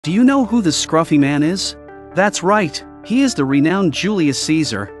Do you know who this scruffy man is? That's right, he is the renowned Julius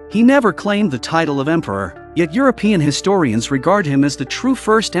Caesar. He never claimed the title of emperor, yet European historians regard him as the true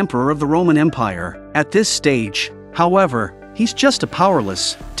first emperor of the Roman Empire. At this stage, however, he's just a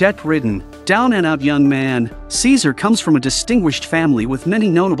powerless, debt-ridden, down-and-out young man. Caesar comes from a distinguished family with many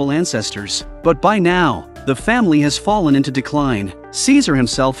notable ancestors, but by now, the family has fallen into decline. Caesar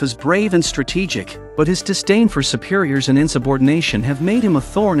himself is brave and strategic, but his disdain for superiors and insubordination have made him a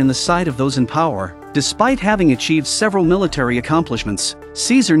thorn in the side of those in power. Despite having achieved several military accomplishments,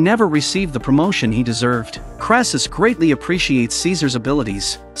 Caesar never received the promotion he deserved. Crassus greatly appreciates Caesar's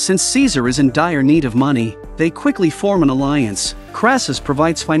abilities. Since Caesar is in dire need of money, they quickly form an alliance. Crassus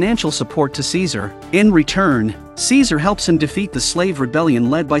provides financial support to Caesar. In return, Caesar helps him defeat the slave rebellion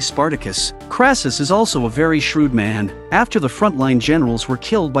led by Spartacus. Crassus is also a very shrewd man. After the frontline generals were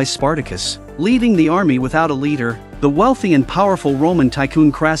killed by Spartacus, leaving the army without a leader, the wealthy and powerful Roman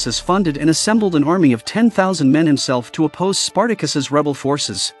tycoon Crassus funded and assembled an army of 10,000 men himself to oppose Spartacus's rebel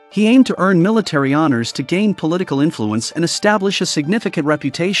forces. He aimed to earn military honors to gain political influence and establish a significant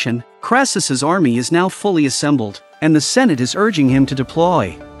reputation. Crassus's army is now fully assembled, and the Senate is urging him to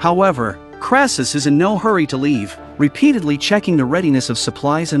deploy. However, Crassus is in no hurry to leave, repeatedly checking the readiness of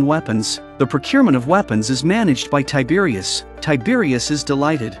supplies and weapons. The procurement of weapons is managed by Tiberius. Tiberius is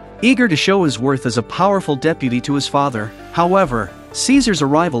delighted, eager to show his worth as a powerful deputy to his father. However, Caesar's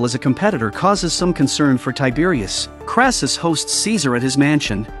arrival as a competitor causes some concern for Tiberius. Crassus hosts Caesar at his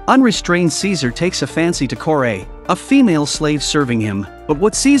mansion. Unrestrained Caesar takes a fancy to Chore, a female slave serving him. But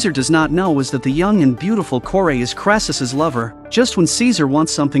what Caesar does not know is that the young and beautiful Chore is Crassus's lover. Just when Caesar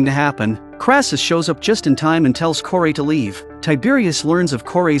wants something to happen, Crassus shows up just in time and tells Chore to leave. Tiberius learns of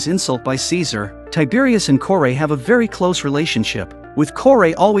Chore's insult by Caesar. Tiberius and Chore have a very close relationship, with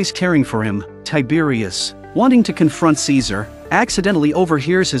Chore always caring for him. Tiberius, wanting to confront Caesar, accidentally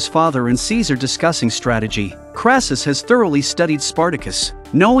overhears his father and Caesar discussing strategy. Crassus has thoroughly studied Spartacus.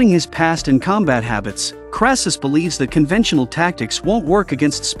 Knowing his past and combat habits, Crassus believes that conventional tactics won't work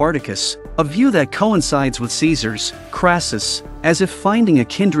against Spartacus, a view that coincides with Caesar's. Crassus, as if finding a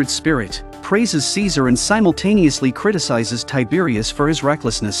kindred spirit, praises Caesar and simultaneously criticizes Tiberius for his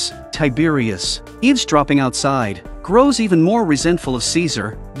recklessness. Tiberius, eavesdropping outside, grows even more resentful of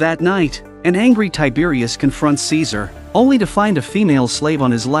Caesar. That night, an angry Tiberius confronts Caesar, only to find a female slave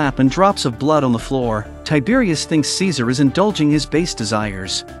on his lap and drops of blood on the floor. Tiberius thinks Caesar is indulging his base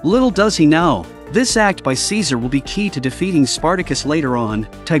desires. Little does he know, this act by Caesar will be key to defeating Spartacus later on.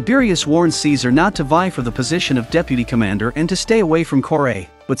 Tiberius warns Caesar not to vie for the position of deputy commander and to stay away from Chore.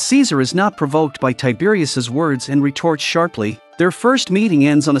 But Caesar is not provoked by Tiberius's words and retorts sharply. Their first meeting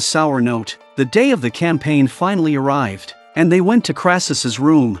ends on a sour note. The day of the campaign finally arrived, and they went to Crassus's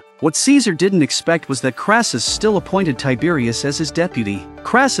room. What Caesar didn't expect was that Crassus still appointed Tiberius as his deputy.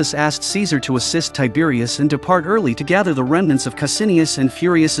 Crassus asked Caesar to assist Tiberius and depart early to gather the remnants of Cassinius and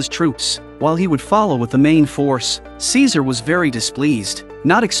Furius's troops, while he would follow with the main force. Caesar was very displeased,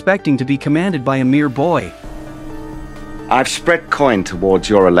 not expecting to be commanded by a mere boy. I've spread coin towards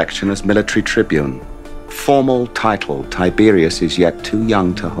your election as military tribune. Formal title Tiberius is yet too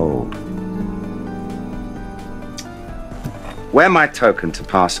young to hold. Wear my token to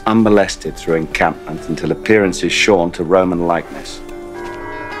pass unmolested through encampment until appearance is shorn to Roman likeness.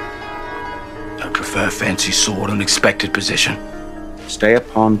 I prefer fancy sword and expected position. Stay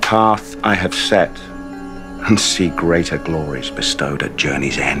upon path I have set, and see greater glories bestowed at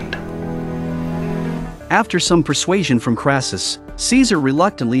journey's end. After some persuasion from Crassus, Caesar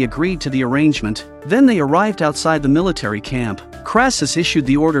reluctantly agreed to the arrangement. Then they arrived outside the military camp. Crassus issued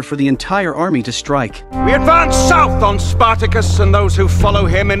the order for the entire army to strike. We advance south on Spartacus and those who follow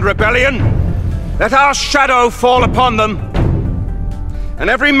him in rebellion. Let our shadow fall upon them. And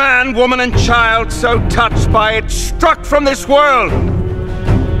every man, woman, and child so touched by it struck from this world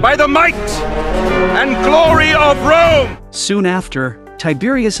by the might and glory of Rome. Soon after,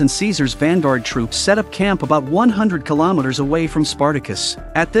 Tiberius and Caesar's vanguard troops set up camp about 100 kilometers away from Spartacus.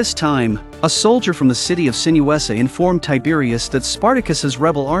 At this time, a soldier from the city of Sinuessa informed Tiberius that Spartacus's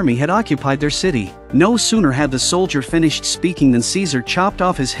rebel army had occupied their city. No sooner had the soldier finished speaking than Caesar chopped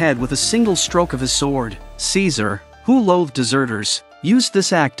off his head with a single stroke of his sword. Caesar, who loathed deserters, used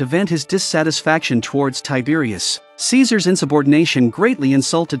this act to vent his dissatisfaction towards Tiberius. Caesar's insubordination greatly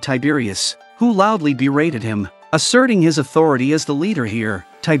insulted Tiberius, who loudly berated him, asserting his authority as the leader here.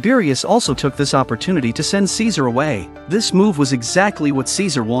 Tiberius also took this opportunity to send Caesar away. This move was exactly what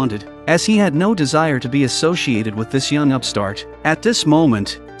Caesar wanted, as he had no desire to be associated with this young upstart. At this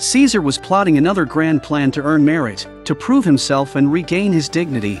moment, Caesar was plotting another grand plan to earn merit, to prove himself and regain his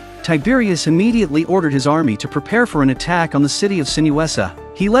dignity. Tiberius immediately ordered his army to prepare for an attack on the city of Sinuessa.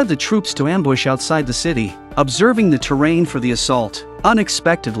 he led the troops to ambush outside the city, observing the terrain for the assault.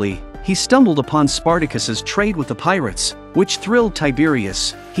 Unexpectedly, he stumbled upon Spartacus's trade with the pirates, which thrilled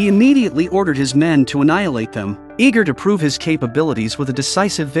Tiberius. He immediately ordered his men to annihilate them. Eager to prove his capabilities with a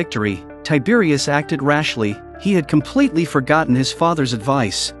decisive victory, Tiberius acted rashly. He had completely forgotten his father's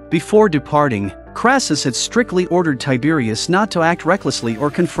advice. Before departing, Crassus had strictly ordered Tiberius not to act recklessly or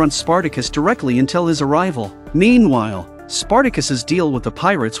confront Spartacus directly until his arrival. Meanwhile, Spartacus's deal with the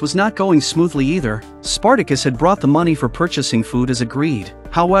pirates was not going smoothly either. Spartacus had brought the money for purchasing food as agreed.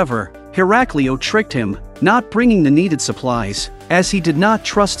 However, Heraclio tricked him, not bringing the needed supplies, as he did not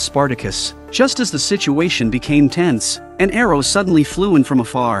trust Spartacus. Just as the situation became tense, an arrow suddenly flew in from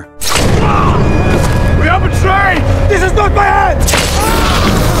afar. We are betrayed! This is not my hand!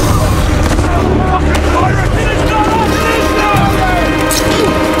 Fucking pirate! It is not us! It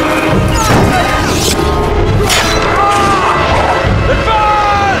is not!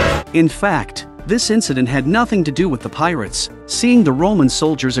 In fact, this incident had nothing to do with the pirates. Seeing the Roman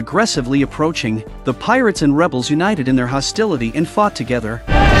soldiers aggressively approaching, the pirates and rebels united in their hostility and fought together.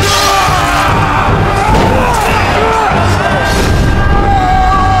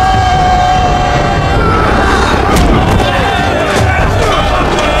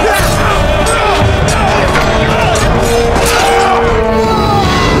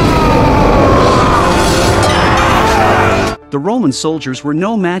 The Roman soldiers were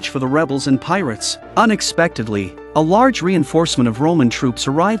no match for the rebels and pirates. Unexpectedly, a large reinforcement of Roman troops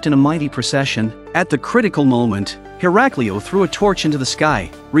arrived in a mighty procession. At the critical moment, Heraclio threw a torch into the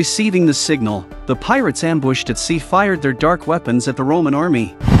sky. Receiving the signal, the pirates ambushed at sea fired their dark weapons at the Roman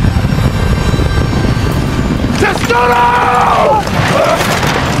army.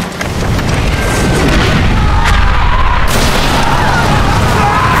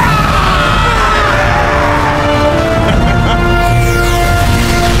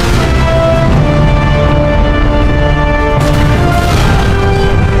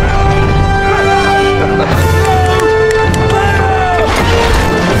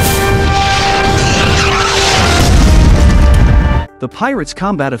 The pirates'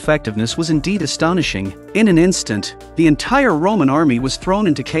 combat effectiveness was indeed astonishing. In an instant, the entire Roman army was thrown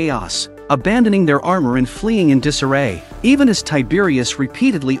into chaos, abandoning their armor and fleeing in disarray. Even as Tiberius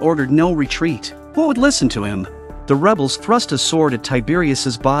repeatedly ordered no retreat, who would listen to him? The rebels thrust a sword at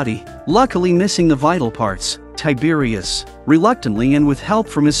Tiberius's body, luckily missing the vital parts. Tiberius, reluctantly and with help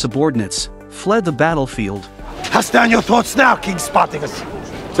from his subordinates, fled the battlefield. Cast down your thoughts now, King Spartacus.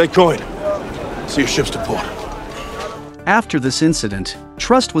 Take coin. See your ships to port. After this incident,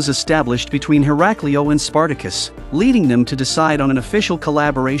 trust was established between Heraclio and Spartacus, leading them to decide on an official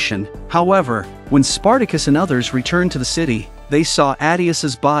collaboration. However, when Spartacus and others returned to the city, they saw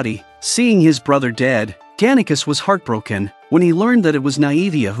Attius's body. Seeing his brother dead, Gannicus was heartbroken. When he learned that it was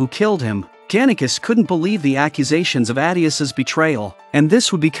Naevia who killed him, Gannicus couldn't believe the accusations of Attius's betrayal, and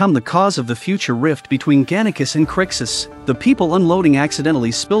this would become the cause of the future rift between Gannicus and Crixus. The people unloading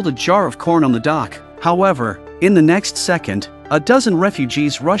accidentally spilled a jar of corn on the dock. However, in the next second, a dozen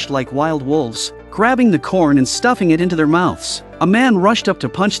refugees rushed like wild wolves, grabbing the corn and stuffing it into their mouths. A man rushed up to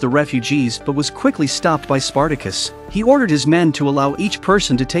punch the refugees but was quickly stopped by Spartacus. He ordered his men to allow each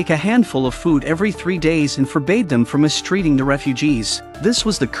person to take a handful of food every 3 days and forbade them from mistreating the refugees. This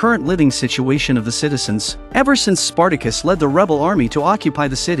was the current living situation of the citizens. Ever since Spartacus led the rebel army to occupy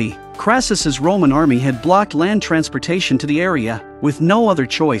the city, Crassus's Roman army had blocked land transportation to the area. With no other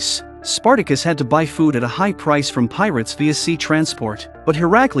choice, Spartacus had to buy food at a high price from pirates via sea transport. But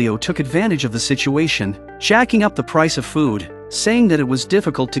Heraclio took advantage of the situation, jacking up the price of food, saying that it was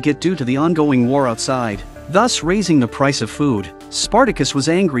difficult to get due to the ongoing war outside, thus raising the price of food. Spartacus was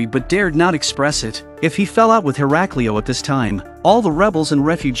angry but dared not express it. If he fell out with Heraclio at this time, all the rebels and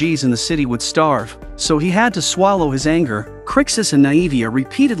refugees in the city would starve, so he had to swallow his anger. Crixus and Naevia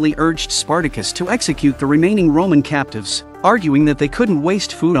repeatedly urged Spartacus to execute the remaining Roman captives, arguing that they couldn't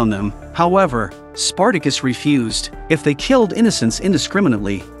waste food on them. However, Spartacus refused. If they killed innocents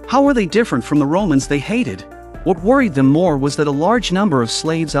indiscriminately, how were they different from the Romans they hated? What worried them more was that a large number of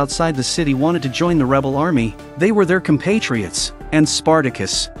slaves outside the city wanted to join the rebel army. They were their compatriots, and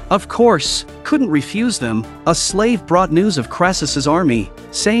Spartacus, of course, couldn't refuse them. A slave brought news of Crassus's army,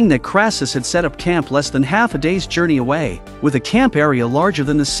 saying that Crassus had set up camp less than half a day's journey away, with a camp area larger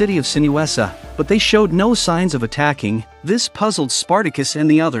than the city of Sinuessa, but they showed no signs of attacking. This puzzled Spartacus and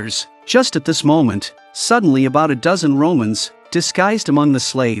the others. Just at this moment, suddenly about a dozen Romans, disguised among the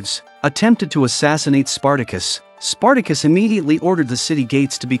slaves, attempted to assassinate Spartacus. Spartacus immediately ordered the city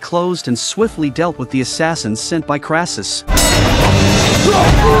gates to be closed and swiftly dealt with the assassins sent by Crassus.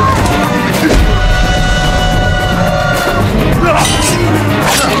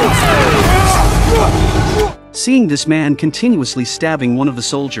 Seeing this man continuously stabbing one of the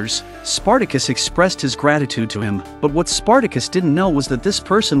soldiers, Spartacus expressed his gratitude to him, but what Spartacus didn't know was that this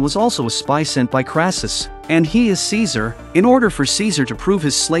person was also a spy sent by Crassus, and he is Caesar. In order for Caesar to prove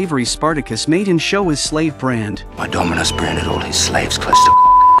his slavery, Spartacus made him show his slave brand. My dominus branded all his slaves close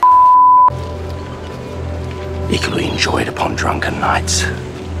to equally enjoyed upon drunken nights.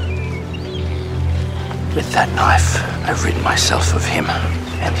 With that knife, I've rid myself of him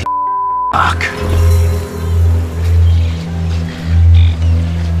and his mark.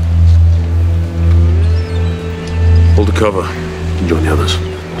 Hold the cover. Join the others.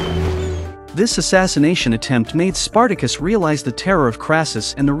 This assassination attempt made Spartacus realize the terror of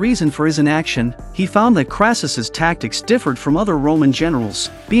Crassus and the reason for his inaction. He found that Crassus's tactics differed from other Roman generals,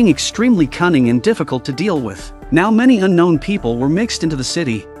 being extremely cunning and difficult to deal with. Now many unknown people were mixed into the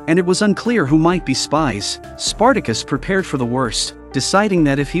city, and it was unclear who might be spies. Spartacus prepared for the worst, deciding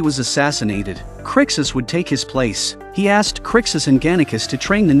that if he was assassinated, Crixus would take his place. He asked Crixus and Gannicus to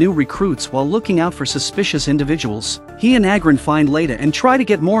train the new recruits while looking out for suspicious individuals. He and Agron find Leda and try to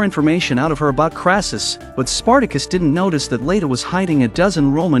get more information out of her about Crassus, but Spartacus didn't notice that Leda was hiding a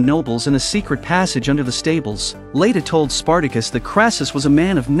dozen Roman nobles in a secret passage under the stables. Leda told Spartacus that Crassus was a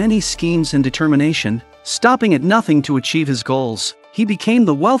man of many schemes and determination, stopping at nothing to achieve his goals. He became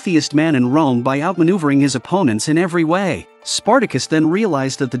the wealthiest man in Rome by outmaneuvering his opponents in every way. Spartacus then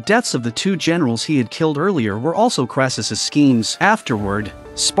realized that the deaths of the two generals he had killed earlier were also Crassus's schemes. Afterward,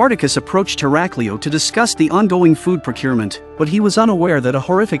 Spartacus approached Heraclio to discuss the ongoing food procurement, but he was unaware that a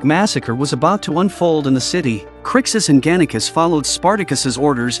horrific massacre was about to unfold in the city. Crixus and Gannicus followed Spartacus's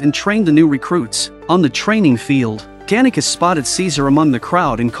orders and trained the new recruits. On the training field, Gannicus spotted Caesar among the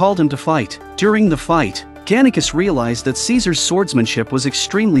crowd and called him to fight. During the fight, Gannicus realized that Caesar's swordsmanship was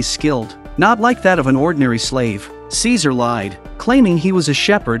extremely skilled, not like that of an ordinary slave. Caesar lied, claiming he was a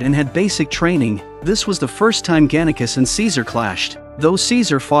shepherd and had basic training. This was the first time Gannicus and Caesar clashed. Though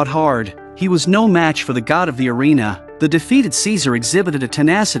Caesar fought hard, he was no match for the god of the arena. The defeated Caesar exhibited a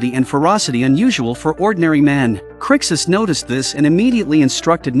tenacity and ferocity unusual for ordinary men. Crixus noticed this and immediately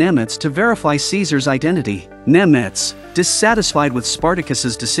instructed Nemetes to verify Caesar's identity. Nemetes, dissatisfied with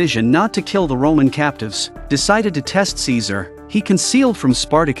Spartacus's decision not to kill the Roman captives, decided to test Caesar. He concealed from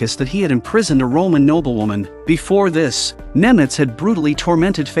Spartacus that he had imprisoned a Roman noblewoman. Before this, Nemetes had brutally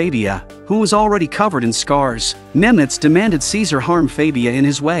tormented Fabia, who was already covered in scars. Nemetes demanded Caesar harm Fabia in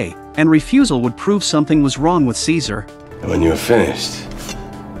his way, and refusal would prove something was wrong with Caesar. And when you are finished,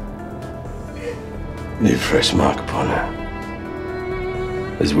 leave a fresh mark upon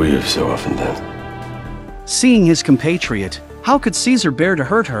her, as we have so often done. Seeing his compatriot, how could Caesar bear to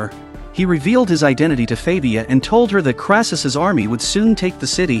hurt her? He revealed his identity to Fabia and told her that Crassus's army would soon take the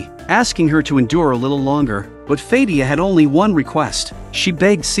city, asking her to endure a little longer. But Fabia had only one request. She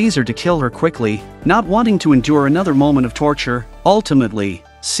begged Caesar to kill her quickly, not wanting to endure another moment of torture. Ultimately,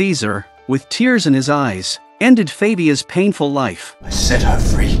 Caesar, with tears in his eyes, ended Fabia's painful life. I set her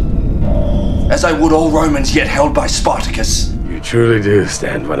free, as I would all Romans yet held by Spartacus. You truly do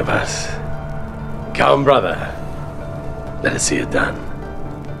stand one of us. Come, brother. Let us see it done.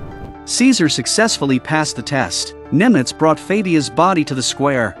 Caesar successfully passed the test. Nemetes brought Fabia's body to the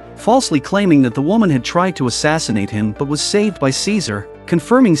square, falsely claiming that the woman had tried to assassinate him but was saved by Caesar,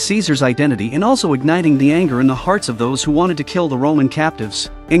 confirming Caesar's identity and also igniting the anger in the hearts of those who wanted to kill the Roman captives,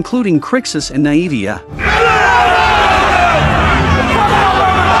 including Crixus and Naevia.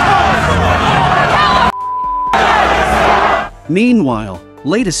 Meanwhile,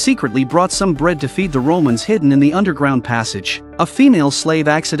 Leda secretly brought some bread to feed the Romans hidden in the underground passage. A female slave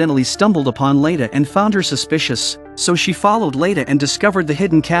accidentally stumbled upon Leda and found her suspicious, so she followed Leda and discovered the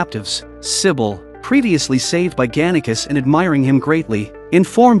hidden captives. Sybil, previously saved by Gannicus and admiring him greatly,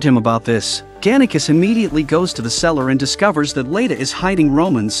 informed him about this. Gannicus immediately goes to the cellar and discovers that Leda is hiding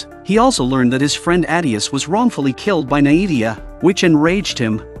Romans. He also learned that his friend Attius was wrongfully killed by Naevia, which enraged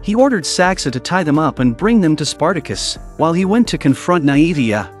him. He ordered Saxa to tie them up and bring them to Spartacus, while he went to confront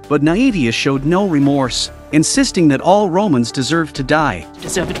Naevia, but Naevia showed no remorse, insisting that all Romans deserved to die.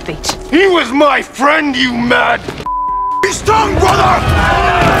 Deserved fate. He was my friend, you mad He's tongue,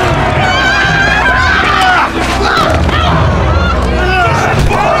 brother!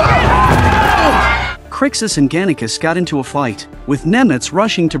 Crixus and Gannicus got into a fight, with Nemetes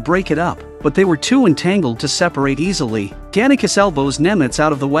rushing to break it up, but they were too entangled to separate easily. Gannicus elbows Nemetes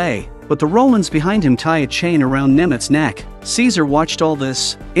out of the way, but the Romans behind him tie a chain around Nemetes' neck. Caesar watched all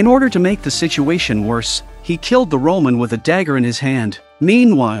this. In order to make the situation worse, he killed the Roman with a dagger in his hand.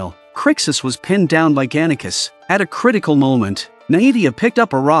 Meanwhile, Crixus was pinned down by Gannicus. At a critical moment, Naedia picked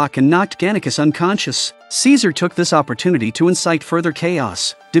up a rock and knocked Gannicus unconscious. Caesar took this opportunity to incite further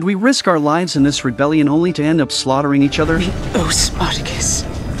chaos. Did we risk our lives in this rebellion only to end up slaughtering each other? We owe Spartacus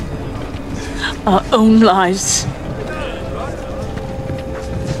our own lives.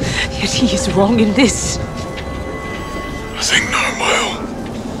 Yet he is wrong in this. I think no will.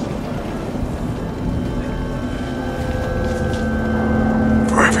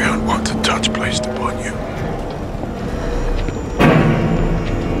 For every unwanted touch placed upon you.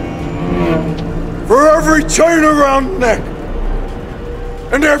 For every chain around neck.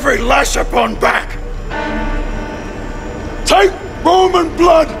 And every lash upon back. Take Roman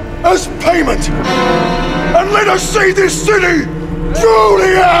blood as payment. And let us see this city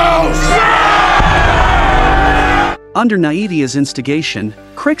truly ours! Under Naedia's instigation,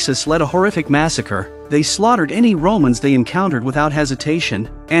 Crixus led a horrific massacre. They slaughtered any Romans they encountered without hesitation,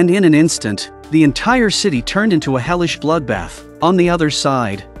 and in an instant, the entire city turned into a hellish bloodbath. On the other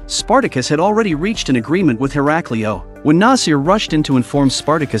side, Spartacus had already reached an agreement with Heraclio. When Nasir rushed in to inform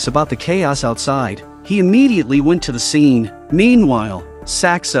Spartacus about the chaos outside, he immediately went to the scene. Meanwhile,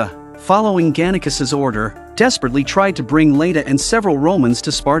 Saxa, following Gannicus's order, desperately tried to bring Leda and several Romans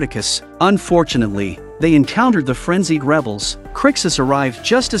to Spartacus. Unfortunately, they encountered the frenzied rebels. Crixus arrived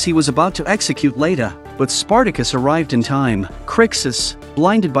just as he was about to execute Leda, but Spartacus arrived in time. Crixus,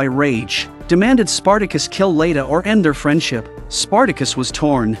 blinded by rage, demanded Spartacus kill Leda or end their friendship. Spartacus was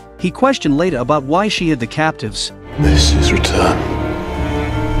torn. He questioned Leda about why she hid the captives. This is return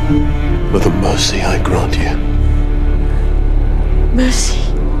for the mercy I grant you. Mercy.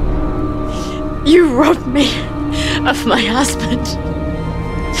 You robbed me of my husband.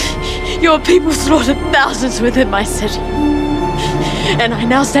 Your people slaughtered thousands within my city. And I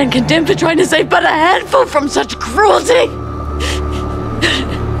now stand condemned for trying to save but a handful from such cruelty.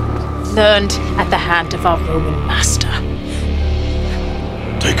 Learned at the hand of our Roman master.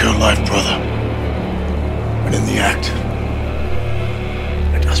 Take her life, brother. And in the act,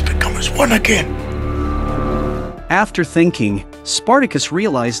 let us become as one again. After thinking, Spartacus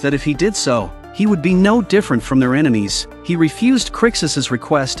realized that if he did so, he would be no different from their enemies. He refused Crixus's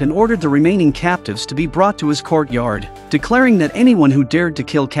request and ordered the remaining captives to be brought to his courtyard, declaring that anyone who dared to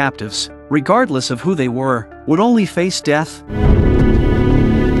kill captives, regardless of who they were, would only face death. The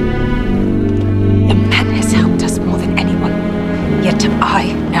man has helped us more than anyone, yet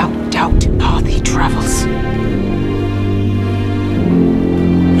I now doubt the path he travels.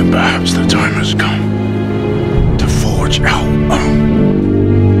 And perhaps the time has come to forge our own.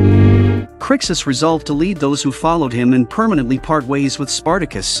 Crixus resolved to lead those who followed him and permanently part ways with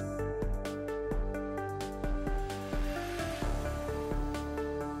Spartacus.